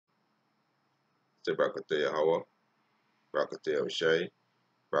Say Brakate Hawa, Brakate Oshai,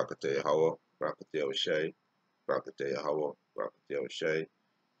 Brakate Hawa, Brakate Oshai, Brakate Hawa, Brakate Oshai.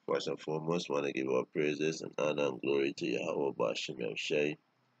 First and foremost, want to give our praises and honor and glory to Yahweh Bashem Yahushai,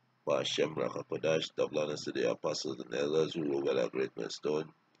 Bashem Rakakodash, double honors to the apostles and elders who over that great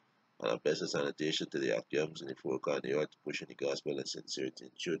millstone, and a best sanitation to the Akiams and the folk on the earth, pushing the gospel and sincerity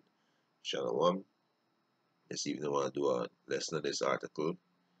and truth. Shalom. This evening, I want to do a lesson on this article,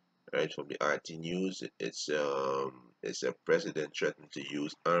 right, from the RT News. It's a president threatened to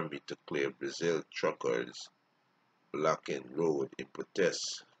use army to clear Brazil truckers blocking road in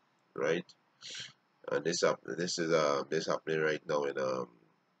protest, right? And this happening right now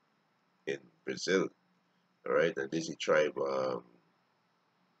in Brazil, all right? And this is tribe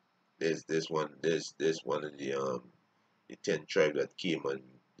there's one of the 10 tribe that came and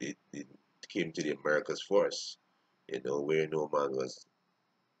they came to the Americas first, where no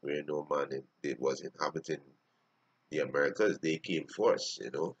man it was inhabiting the Americas, they came first.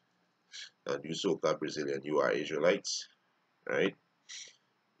 And you so-called Brazilian, you are Israelites, right?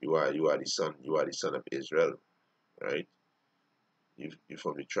 You are the son of Israel, right? You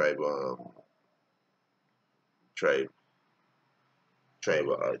from the tribe tribe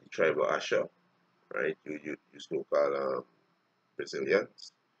of Asher, right? You so-called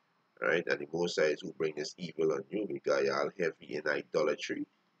Brazilians, right? And the Mosaites who bring this evil on you because y'all heavy in idolatry,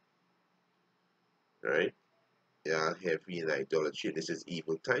 right? Y'all heavy in idolatry. This is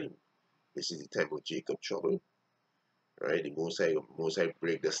evil time. This is the time of Jacob trouble, right? The Mosai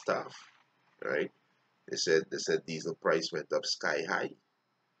break the staff, right? They said diesel price went up sky high,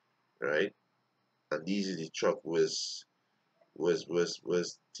 right? And the truck was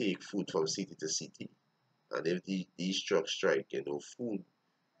take food from city to city. And if these trucks strike, food,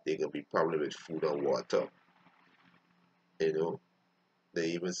 they gonna be problem with food and water. You know, they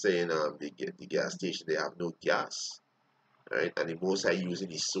even saying the gas station they have no gas, right? And the Mosai using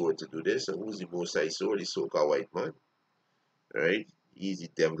his sword to do this. So who's the Mosai sword? The so-called white man, right? He's the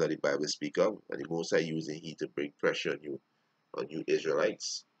devil that the Bible speak of, and the Mosai using he to bring pressure on you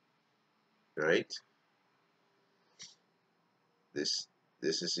Israelites, right? This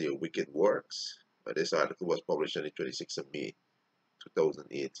this is your wicked works. This article was published on the 26th of May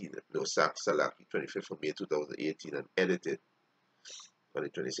 2018. No, Salaki, 25th of May 2018, and edited on the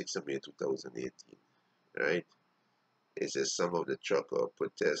 26th of May 2018. Right? It says some of the trucker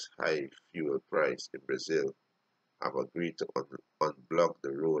protest high fuel price in Brazil have agreed to unblock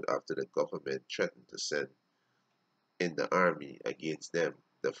the road after the government threatened to send in the army against them.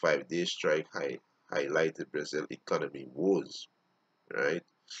 The 5-day strike highlighted Brazil economy woes. Right?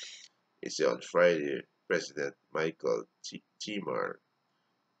 It said on Friday, President Michael Temer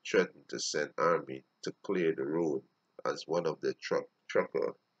threatened to send army to clear the road as one of the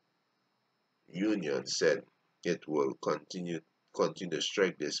trucker unions said it will continue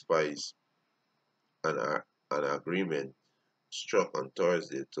strike despite an agreement struck on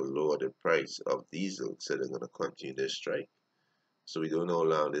Thursday to lower the price of diesel. So they're gonna continue the strike. So we don't know how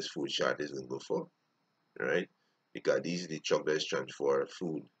long this food shortage is gonna go for, right? Because these are the truck that's transport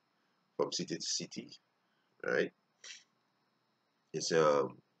food from city to city, right? It's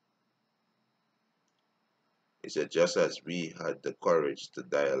it's just as we had the courage to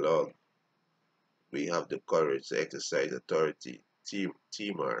dialogue, we have the courage to exercise authority.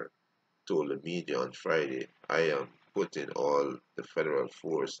 Timar told the media on Friday, I am putting all the federal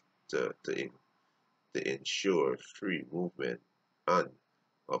force to ensure free movement and,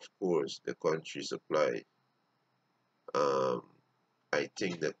 of course, the country supply. Um, I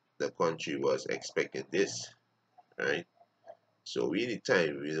think that the country was expecting this, right? So we need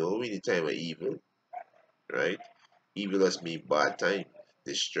time, we need time of evil, right? Evil has mean bad time,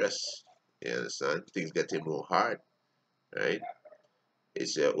 distress. You understand? Things getting more hard, right?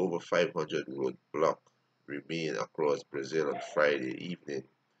 It's over 500 roadblock remain across Brazil on Friday evening.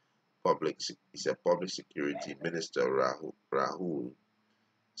 Public security minister Rahul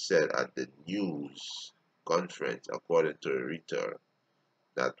said at the news conference, according to Reuters,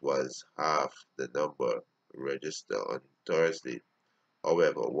 that was half the number registered on Thursday.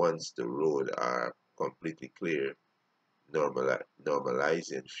 However, once the roads are completely clear,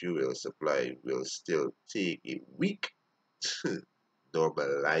 normalizing fuel supply will still take a week.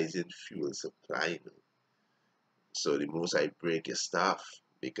 Normalizing fuel supply. So the most I break is staff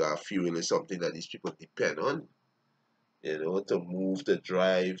because fuel is something that these people depend on, to move, to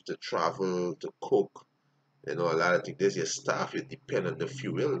drive, to travel, to cook. A lot of things. There's your staff, you depend on the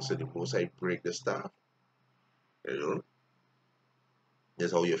fuel. So the most I break the staff, you know.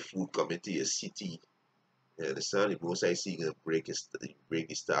 That's how your food come into your city. You understand? The most I see you gonna break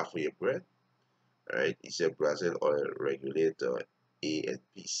his staff for your bread. right? He said Brazil oil regulator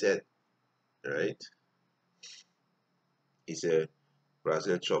ANP said, right? He said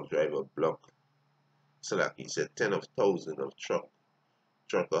Brazil truck driver block. So like he said, 10 of thousands of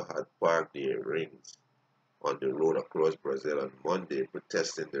trucker had parked their rings on the road across Brazil on Monday,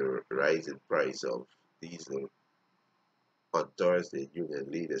 protesting the rising price of diesel. On Thursday, union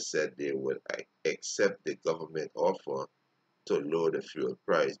leaders said they would accept the government offer to lower the fuel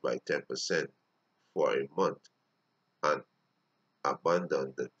price by 10% for a month and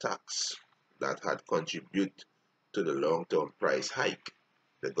abandon the tax that had contributed to the long-term price hike.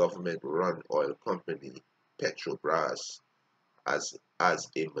 The government-run oil company Petrobras as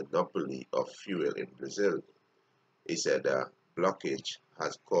a monopoly of fuel in Brazil. He said the blockage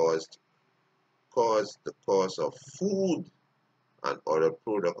has caused the cost of food and other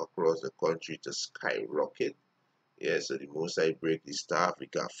products across the country to skyrocket. Yeah, so the most I break the staff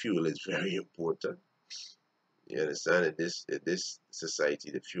because fuel is very important. You understand? In this society,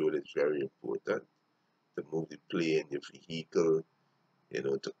 the fuel is very important to move the plane, the vehicle,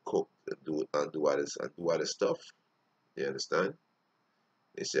 to cook and do other stuff. You understand?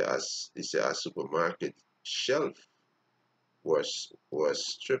 They say our supermarket shelf was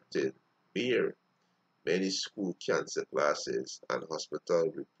stripped bare. Many school cancer classes and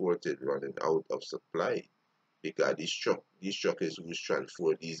hospitals reported running out of supply because these truckers who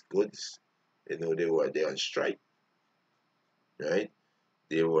transport these goods, they were there on strike, right?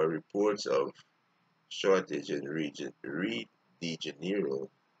 There were reports of shortage in Rio de Janeiro,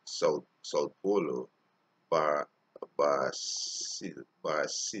 Sao Paulo, Bar, Brasilia,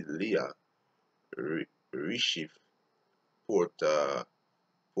 Recife, Porta,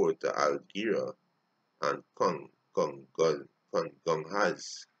 Porta Alegre, and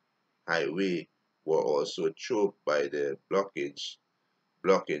Congonhas Highway were also choked by the blocking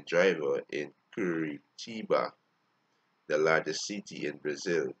driver in Curitiba, the largest city in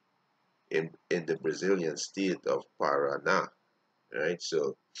Brazil, in the Brazilian state of Paraná. Right?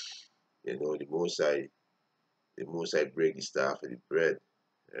 So, the most I break the staff of the bread.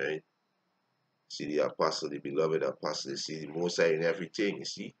 Right? See the apostle, the beloved apostle, you see the most I in everything, you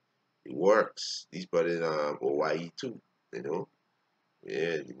see. It works. These brothers in Hawaii too, you know.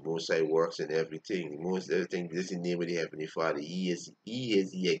 Yeah, the Most High works in everything. The most everything. This is the name of the Heavenly Father. He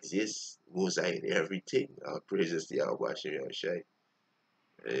exists. Most High in everything. Our praises to Yahweh Shem Yahushai.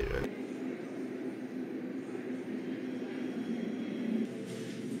 Amen.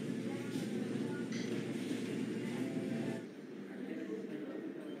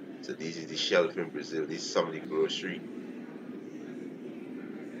 So this is the shelf in Brazil. This is some of the grocery.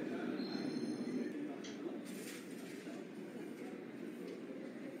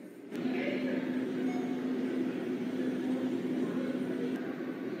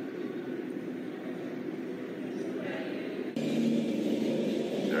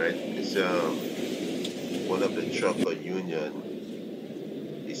 All right. It's one of the trucker union.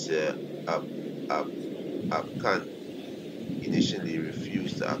 It's Ab Ab Abcan initially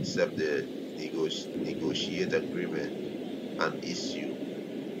refused to accept the negotiate agreement and issue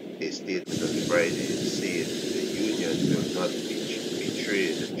a statement on Friday saying the union will not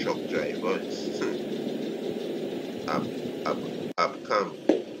betray the truck drivers. Ab, Ab, Abcam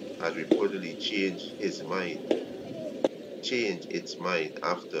has reportedly changed its mind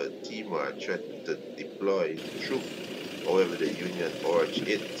after Timor threatened to deploy troops. However, the union urged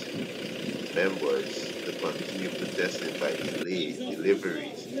its members to continue protesting by delaying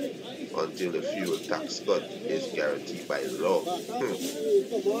deliveries until the fuel tax cut is guaranteed by law.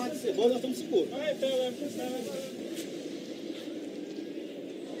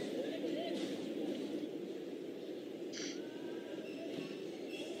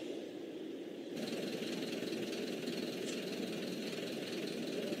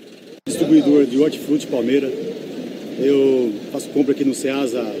 Distribuidor de hortifruti Palmeira. Eu faço compra aqui no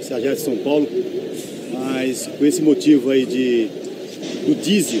Ceasa de São Paulo, mas com esse motivo aí do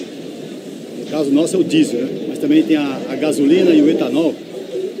diesel, no caso nosso é o diesel, né? Mas também tem a gasolina e o etanol,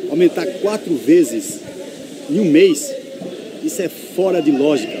 aumentar 4 vezes em um mês, isso é fora de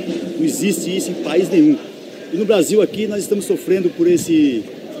lógica, não existe isso em país nenhum. E no Brasil aqui nós estamos sofrendo por esse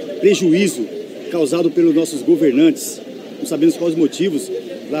prejuízo causado pelos nossos governantes, não sabemos quais os motivos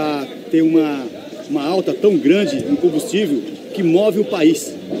para ter uma alta tão grande no combustível que move o país,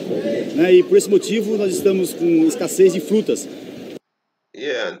 né? E por esse motivo nós estamos com escassez de frutas.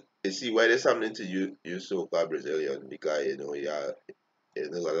 Yeah, you see why this happening to you so-called Brazilian because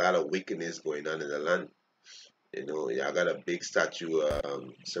there's a lot of wickedness going on in the land. I got a big statue,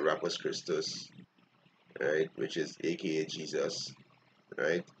 Serapis Christus, right, which is AKA Jesus,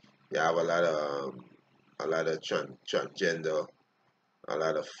 right? You have a lot of transgender, a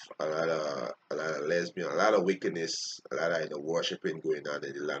lot of a lot of lesbian, a lot of wickedness, a lot of worshiping going on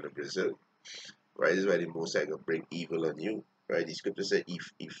in the land of Brazil. Right? This is why the Most High can bring evil on you. Right? The scripture said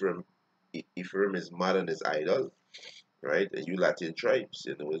Ephraim is mad on his idol. Right? And you Latin tribes,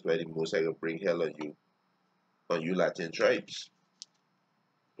 it's why the Most High can bring hell on you Latin tribes.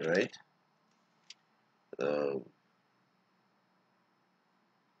 Right? Um,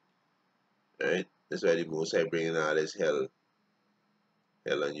 right? That's why the Most High bringing all this hell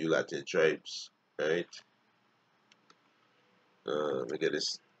on you Latin tribes. Right? Let me get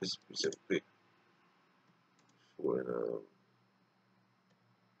this piece of quick for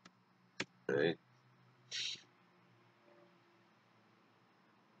right.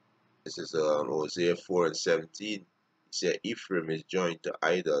 This is Hosea 4:17. He said, Ephraim is joined to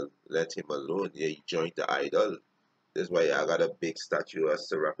idol, let him alone. Yeah, he joined the idol. That's why I got a big statue of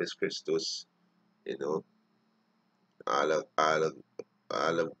Serapis Christus, you know, all of all of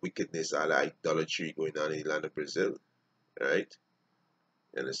all of wickedness, all of idolatry going on in the land of Brazil. Right?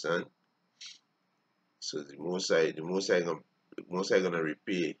 You understand? So the most High gonna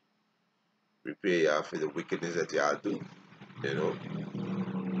repay you for the wickedness that y'all do, you know.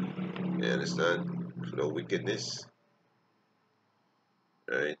 You understand? For the wickedness,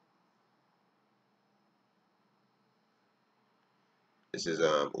 right? This is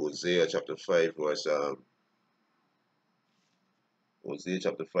Hosea chapter 5 verse Hosea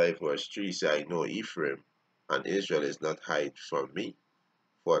chapter 5 verse 3 say, I know Ephraim and Israel is not hid from me.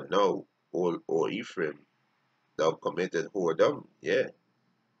 For now, O Ephraim, thou committed whoredom. Yeah.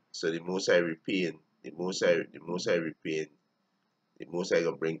 So the Most High repaying, the Most High repaying, the Most High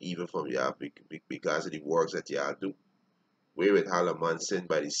gonna bring evil from you because of the works that you do. Wherewith how a man sinned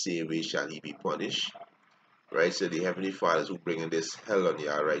by the same way shall he be punished. Right? So the Heavenly Father is who bringing this hell on you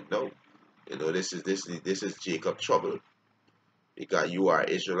right now. This is Jacob trouble because you are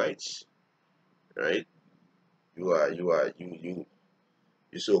Israelites, right?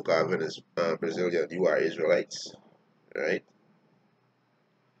 You so-called Brazilian, you are Israelites, right?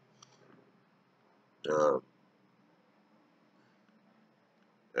 Um,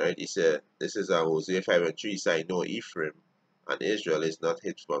 right. He said, this is Hosea 5:3. So I know Ephraim and Israel is not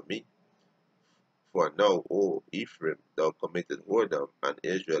hid from me. For now, O Ephraim, thou committed whoredom, and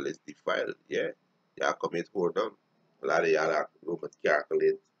Israel is defiled. Yeah, y'all commit whoredom. A lot of y'all are Roman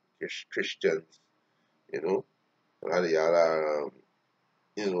Catholic Christians, you know. A lot of y'all are,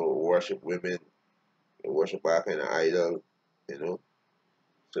 worship women, worship back in an idol, you know.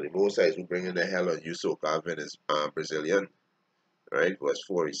 So the Most High is who bringing the hell on you, so-called Brazilian, right? Verse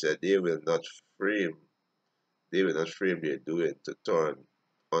 4, he said, frame, they will not frame their doing to turn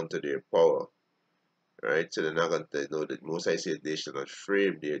unto their power, right? So they're not going to know that Most High said they shall not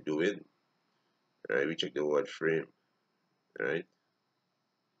frame their doing, right? We check the word frame, right?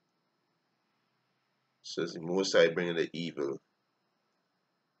 So it's the Most High bringing the evil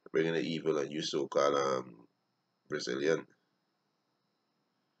on you, so-called Brazilian,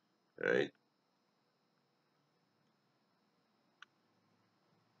 right?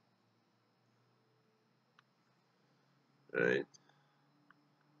 Right?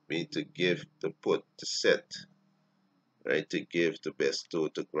 Mean to give, to put, to set, right? To give, to bestow,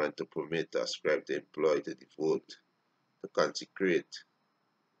 to grant, to permit, to ascribe, to employ, to devote, to consecrate,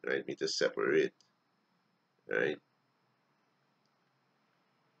 right? Mean to separate, right?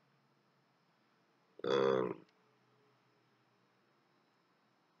 Um,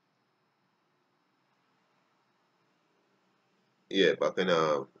 yeah, back in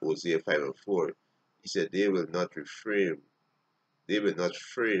Hosea 5:4, he said they will not frame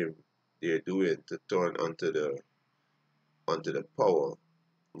their doing to turn onto the power.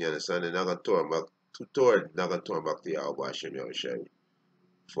 You understand? They're not gonna turn back not gonna turn back to Yahweh Hashem Yahushai.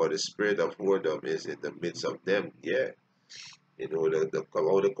 For the spirit of whoredom is in the midst of them. Yeah. The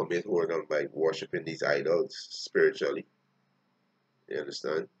how to commit whoredom by worshiping these idols spiritually. You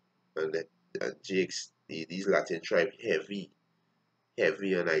understand? And Jakes, these Latin tribe heavy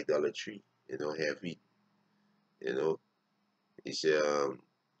on idolatry. Heavy. You know, he said,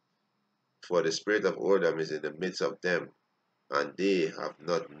 for the spirit of whoredom is in the midst of them, and they have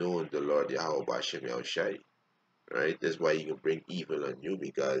not known the Lord Yahweh Bashem Yahushai. Right? That's why you can bring evil on you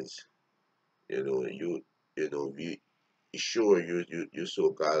because you know you sure you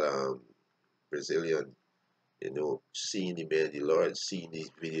so called Brazilian, seeing the man, the Lord, seeing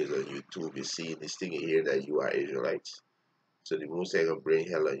these videos on YouTube, you're seeing this thing here that you are Israelites. So the Most High gonna bring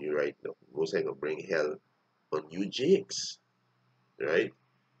hell on you right now. The Most High gonna bring hell on you, Jakes. Right?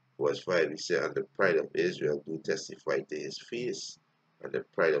 Verse 5, he said, and the pride of Israel do testify to his face. and the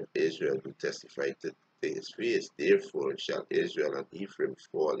pride of Israel do testify to his face. Therefore shall Israel and Ephraim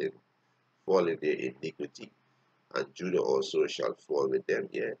fall in their iniquity, and Judah also shall fall with them.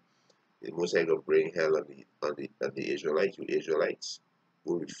 Yeah, the Most High gonna bring hell on the Israelites, you Israelites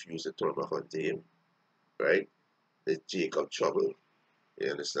who refuse to turn back unto him. Right? That's Jacob trouble.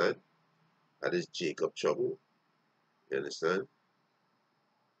 You understand? That is Jacob trouble. You understand?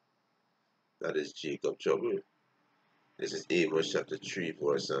 That is Jacob trouble. This is Amos chapter 3,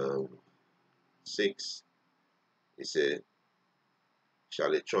 verse 6. He said,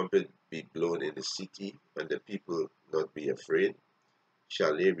 shall a trumpet be blown in the city, and the people not be afraid?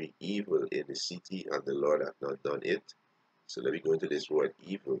 Shall there be evil in the city, and the Lord hath not done it? So let me go into this word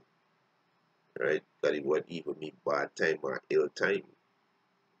evil, right? That the word evil means bad time or ill time,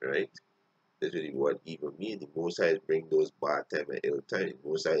 right? That's what the word evil means. The Most High bring those bad time and ill time. The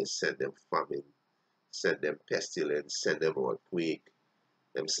Most High send them famine, send them pestilence, send them earthquake,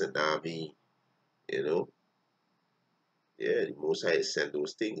 them tsunami, you know. Yeah, the Most High send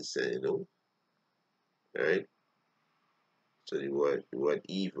those things, right? So the word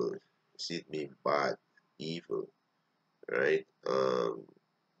evil, see it mean bad, evil, right?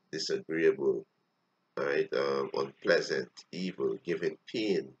 Disagreeable, right? Unpleasant, evil, giving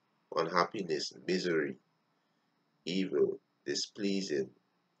pain, unhappiness, misery, evil, displeasing,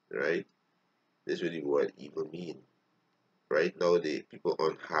 right? This is what the word evil mean. Right now, the people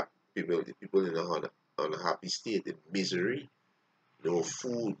unhappy, the people in an unhappy state, in misery, no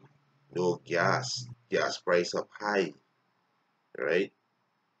food, no gas price up high, right?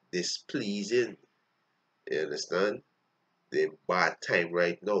 Displeasing, you understand? The bad time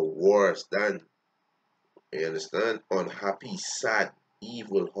right now, worse than, you understand? Unhappy, sad,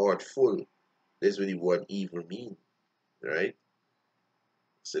 evil, hurtful. That's what the word evil mean, right?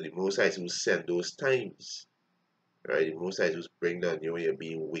 So the Most High will send those times, right? The Most High will bring down you when you're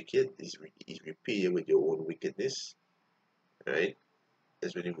being wicked. He's repay you with your own wickedness, right?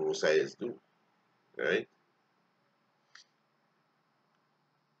 That's what the Most High do, right?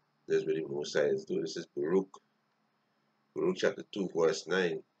 That's what the Most High do. This is Baruch chapter 2, verse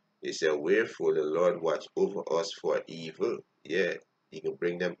 9. It said, wherefore the Lord watch over us for evil. Yeah, he can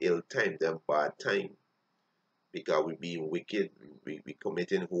bring them ill time, them bad time. Because we being wicked, we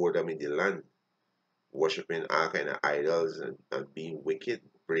committing whoredom in the land, worshiping all kind of idols and being wicked,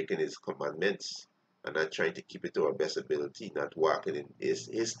 breaking his commandments, and not trying to keep it to our best ability, not walking in his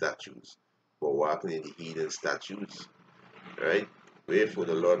statutes, but walking in the heathen statutes. Right? Wherefore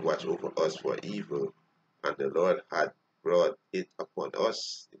the Lord watch over us for evil, and the Lord had brought it upon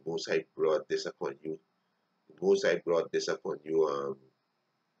us. The Most High brought this upon you. The Most High brought this upon you,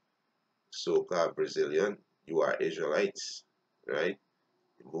 so-called Brazilian. You are Israelites, right?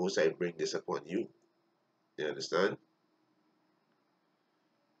 The Most High bring this upon you. You understand?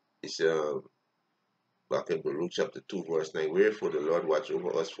 It's back in Baruch chapter 2, verse 9. Wherefore the Lord watch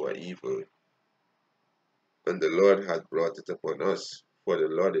over us for evil, and the Lord hath brought it upon us. For the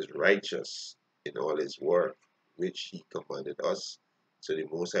Lord is righteous in all his work which he commanded us. So the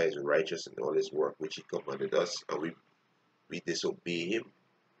Most High is righteous in all his work which he commanded us, and we disobey him.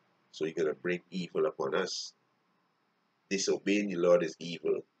 So he's gonna bring evil upon us. Disobeying the Lord is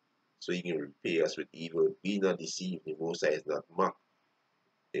evil. So he can repay us with evil. Be not deceived, the Most High is not mocked.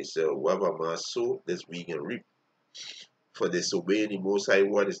 It's whatever man sow, this we can reap. For disobeying the Most High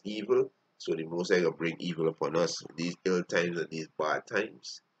word is evil, so the Most High will bring evil upon us, these ill times and these bad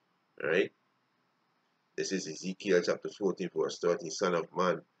times. Alright? This is Ezekiel chapter 14, verse 30. Son of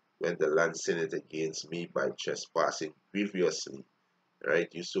man, when the land sinned against me by trespassing grievously, right?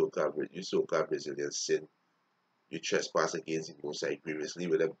 You so-called Brazilian sin. You trespass against the Most High grievously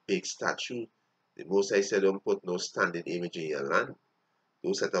with a big statue. The Most High said, don't put no standing image in your land.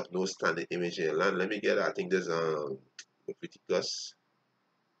 Don't set up no standing image in your land. Let me get it. I think there's Leviticus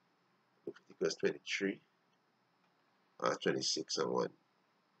 23, 26 and 1.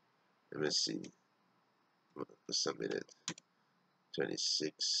 Let me see. Just a minute.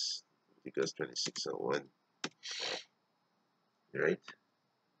 26, Leviticus 26 and 1. Right?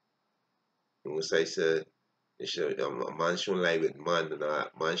 The Most High said, a man should lie with man, and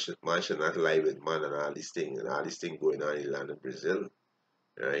man should not lie with man, and all these things going on in the land of Brazil.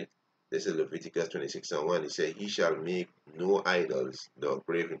 Right? This is Leviticus 26 and 1. He said, he shall make no idols, nor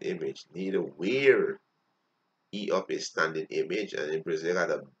graven image, neither wear he up a standing image. And in Brazil had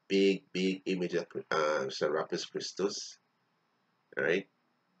a big image of Serapis Christus. Right?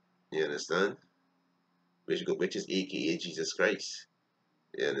 You understand? Which is aka Jesus Christ.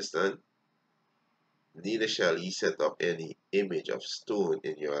 You understand? Neither shall ye set up any image of stone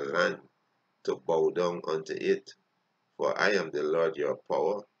in your land to bow down unto it. For I am the Lord your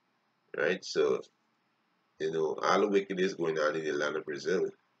power, right? So, all the wickedness going on in the land of Brazil.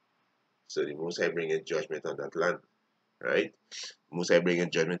 So the Most High bringing judgment on that land, right? Most High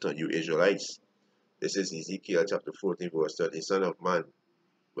bringing judgment on you Israelites. This is Ezekiel chapter 14, verse 30. Son of man,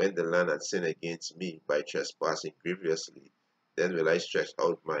 when the land had sinned against me by trespassing grievously, then will I stretch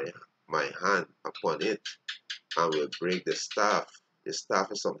out my hand upon it and will break the staff. The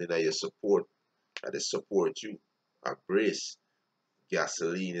staff is something that you support, that is support you. A brace,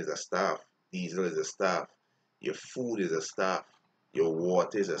 gasoline is a staff, diesel is a staff, your food is a staff, your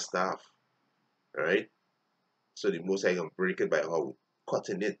water is a staff, right? So the most I can break it by how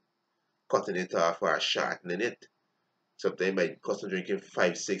cutting it off or shortening it. Sometimes by custom drinking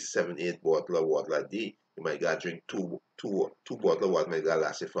 5, 6, 7, 8 bottles of water a day, you might gotta drink two bottles of water, might gotta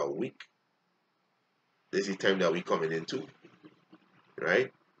last you for a week. This is the time that we coming into,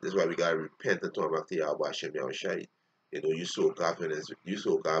 right? This is why we gotta repent and turn back to Yahweh Hashem Yahushai. You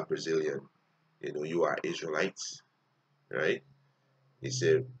so-called Brazilian, you are Israelites, right? He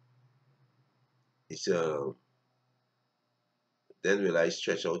said, he said, then will I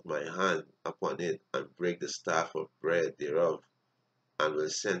stretch out my hand upon it and break the staff of bread thereof, and will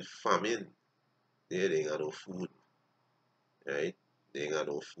send famine. There they ain't got no food, right? They ain't got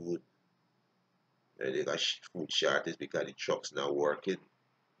no food. Right? They got food shortage because the trucks not working.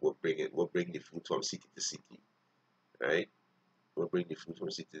 We're bringing the food from city to city, right? We're bringing the food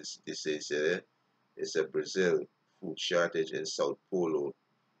from city to city. It's a Brazil food shortage in South Paulo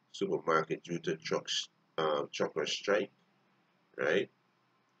supermarket due to trucker strike, right?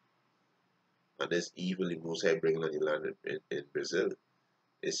 And this evil the Most High bringing on the land in Brazil.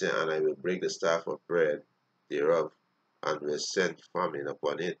 It said, and I will break the staff of bread thereof, and will send famine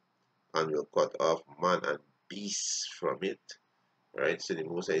upon it, and will cut off man and beast from it. Right? So the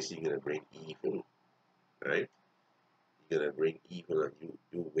Most High is going to bring evil. Right? He's going to bring evil on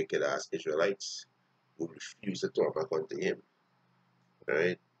you wicked ass Israelites who refuse to turn back unto him.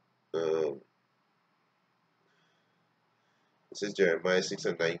 Right? Um, this is Jeremiah 6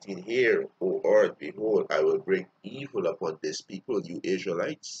 and 19. Hear, O earth, behold, I will bring evil upon this people, you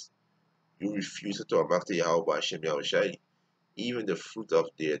Israelites. You refuse to turn back to Yahweh Hashem Yahushai. Even the fruit of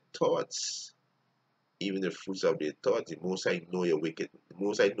their thoughts, the Most High know your wicked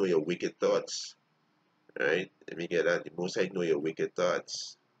thoughts, right? Let me get that. The Most High know your wicked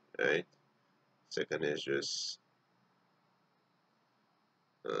thoughts, right? Second is just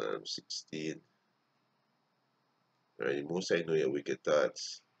 16, right? The Most High know your wicked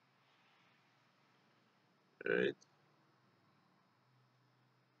thoughts, right?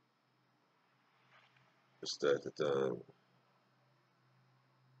 Let's start at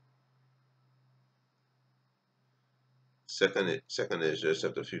second is just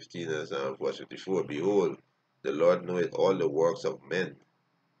chapter 15 as verse 54. Behold, the Lord knoweth all the works of men,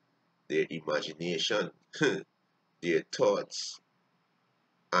 their imagination, their thoughts,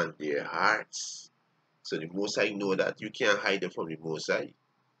 and their hearts. So the Most High know that you can't hide it from the Most High.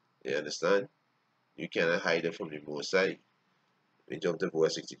 You understand? You cannot hide it from the Most High. We jump to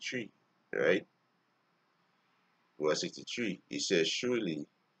verse 63, right? Verse 63, he says, surely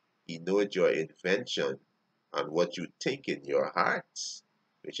he knows your invention and what you think in your hearts,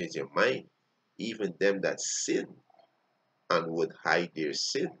 which is your mind, even them that sin and would hide their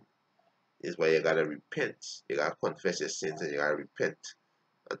sin. Is why you gotta repent. You gotta confess your sins and you gotta repent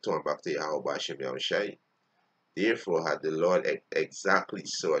and turn back to Yahweh Hashem Yahushai. Therefore had the Lord exactly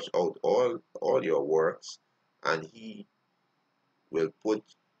searched out all your works, and he will put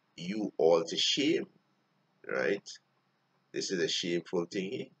you all to shame, right? This is a shameful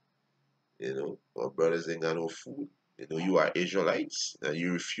thing here. Our brothers ain't got no food. You are Israelites, and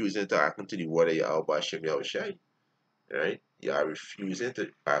you refusing to hearken to the word of Yahweh Hashem Yahushai, right? You are refusing to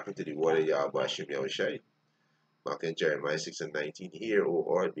hearken to the word of Yahweh Hashem Yahushai. Back in Jeremiah 6 and 19, Hear, O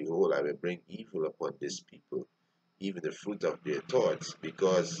Lord, behold, I will bring evil upon this people, even the fruit of their thoughts,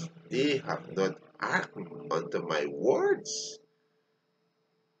 because they have not hearkened unto my words.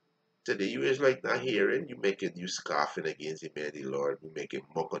 Today you is like not hearing, you scoffing against the man of the Lord, you making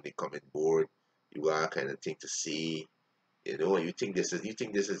mock on the comment board, you got all kind of thing to say, you think this is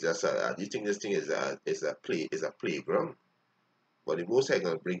just you think this thing is a playground. But the Most High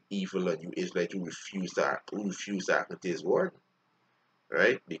gonna bring evil on you is like you refuse to hearken to his word,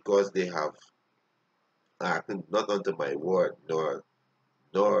 right? Because they have hearkened not unto my word, nor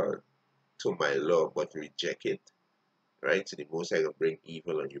to my law, but reject it, right? So the Most High gonna bring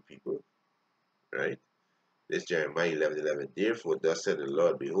evil on you people, right? This Jeremiah 11:11. Therefore, thus said the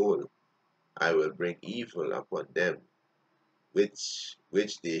Lord, behold, I will bring evil upon them, which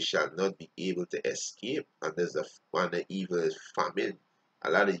they shall not be able to escape. And there's one evil is famine. A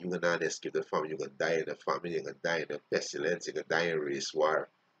lot of you cannot escape the famine. You can die in the famine. You can die in a pestilence. You can die in race war.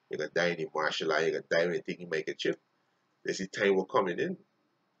 You can die in the martial law. You can die when you think you make a chip. There's a time will coming in,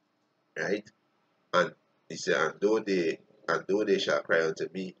 right? And he said, and though they shall cry unto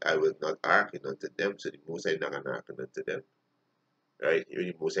me, I will not hearken unto them. So the Most High not gonna hearken unto them, right? Even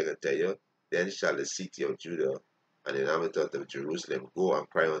the Most High can tell you, then shall the city of Judah and the inhabitants of Jerusalem go and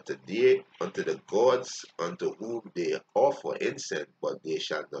cry unto the gods unto whom they offer incense, but they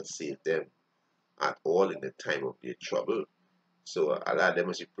shall not save them at all in the time of their trouble. So a lot of them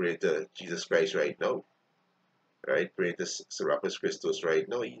must be praying to Jesus Christ right now, right? Praying to Serapis Christos right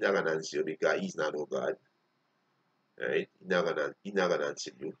now. He's not gonna answer you because he's not no God, right? He's not gonna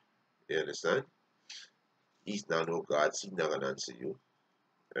answer you. You understand? He's not no God, so he's not gonna answer you,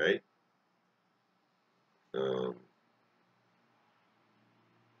 right? Um,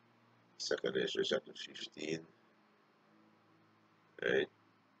 Second Ezra chapter 15, right?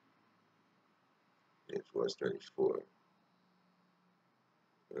 It was 24.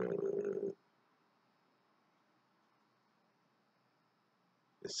 Uh,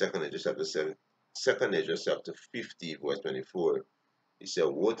 the second Ezra chapter 7, second Ezra chapter 50, verse 24. He said,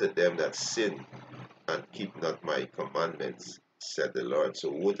 woe to them that sin and keep not my commandments, said the Lord. So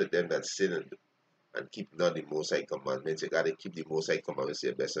woe to them that sin and keep not the Most High commandments. You gotta keep the Most High commandments to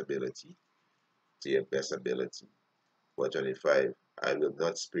your best ability. To your best ability. Verse 25. I will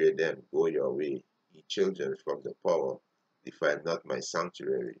not spare them. Go your way, ye children from the power. Defile not my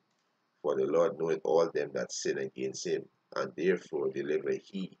sanctuary. For the Lord knoweth all them that sin against him, and therefore deliver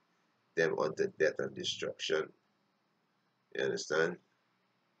he them unto death and destruction. You understand?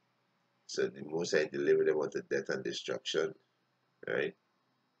 So the Most High deliver them unto death and destruction, right?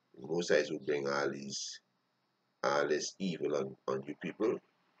 The Most High will bring all this evil on you people,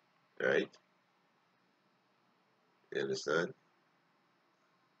 right? You understand?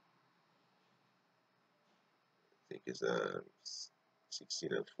 I think it's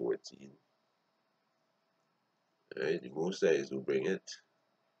 16 and 14, right? The Most High will bring it,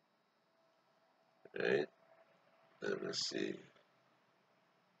 right? Let me see.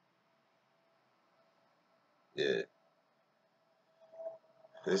 Yeah,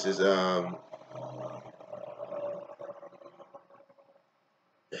 this is all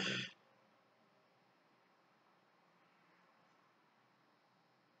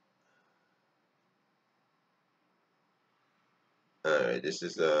right. This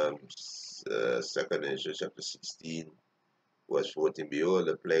is Second Ezra chapter 16, verse 14. Behold,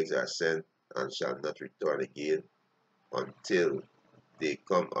 the plagues are sent and shall not return again until they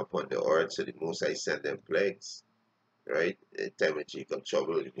come upon the earth. So the Most High send them plagues, right? In time of Jacob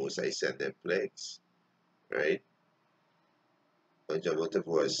trouble, the Most High send them plagues, right? On John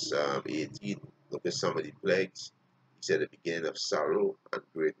verse 18, look at some of the plagues. He said the beginning of sorrow and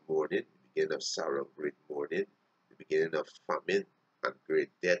great mourning, the beginning of sorrow and great mourning, the beginning of famine and great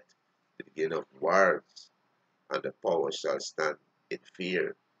death, the beginning of wars, and the power shall stand in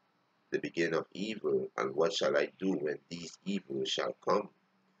fear, the beginning of evil, and what shall I do when these evils shall come?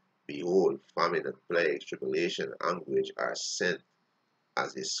 Behold, famine and plagues, tribulation, anguish are sent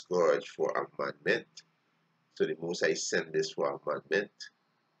as a scourge for amendment. So the Most High sent this for amendment.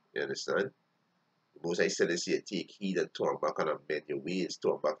 You understand? The Most High said this here, take heed and turn back and amend your ways,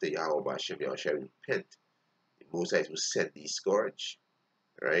 turn back to Yahweh Hashem, Yahweh shall repent. The Most High will send these scourge,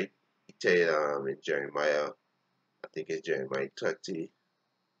 right? He tell you in Jeremiah, I think it's Jeremiah 30,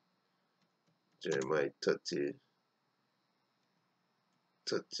 Jeremiah 30,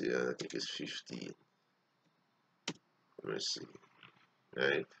 30, I think it's 15. Let me see,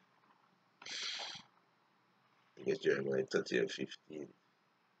 right? I think it's Jeremiah 30 and 15.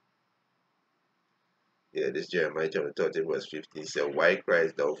 Yeah, this Jeremiah chapter 30 verse 15 said, why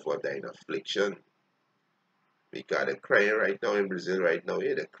criest thou for thine affliction? Because they're crying right now in Brazil right now.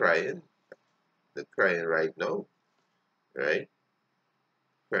 Yeah, they're crying. They're crying right now. Right?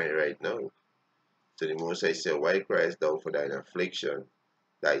 Crying right now. So the Most High said, why criest thou for thine affliction?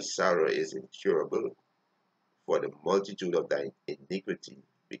 Thy sorrow is incurable for the multitude of thy iniquity,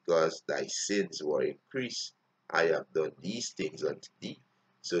 because thy sins were increased. I have done these things unto thee.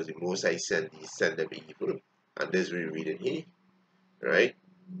 So the Most High send them evil. And this we read in here. Right?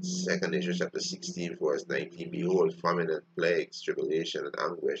 Second Ezra chapter 16, verse 19. Behold, famine and plagues, tribulation and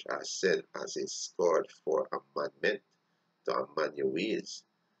anguish are sent as a scourge for amendment, to amend your ways.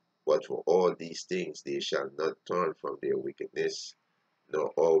 But for all these things they shall not turn from their wickedness, nor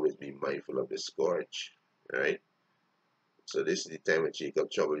always be mindful of the scourge. Right? So this is the time of Jacob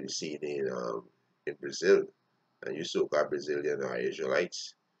trouble you see in Brazil. and you so-called Brazilian are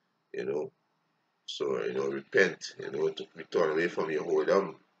Israelites, you know. So, repent, to return away from your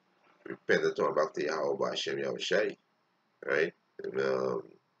whoredom, repent and turn back to Yahweh Hashem Yahushai, right? And, I'll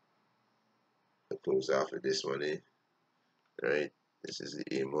close off with this one, right? This is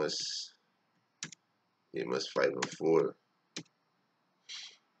the Amos 5 and 4,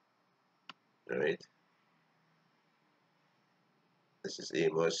 right? This is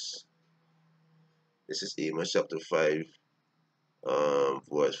Amos chapter 5,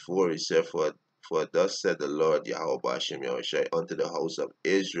 verse 4. He said, for thus said the Lord Yahweh Hashem Yahushai unto the house of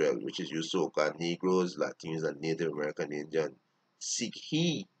Israel, which is you so-called Negroes, Latinos, and Native American Indian, seek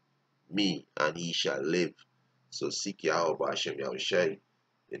he me, and he shall live. So seek Yahweh Hashem Yahushai.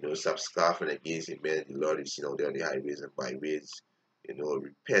 Stop scoffing against him, man. The Lord is seen out there on the highways and byways.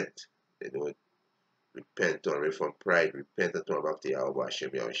 Repent. Repent, turn away from pride. Repent and turn back to Yahweh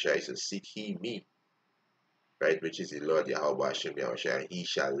Hashem Yahushai. So seek he me, right? Which is the Lord Yahweh Hashem Yahushai. He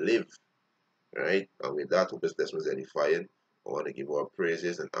shall live, right? And with that, hope this was edifying. I want to give all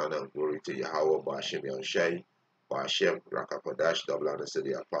praises and honor and glory to Yahweh Hashem Yahushai. Hashem, Rakapadash, double honor to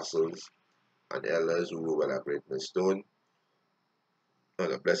the apostles and elders who rule well at great millstone.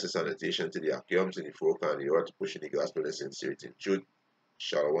 And a blessed salutation to the Akiums in the folk and the earth, pushing the gospel in sincerity and truth.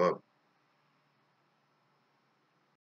 Shalom.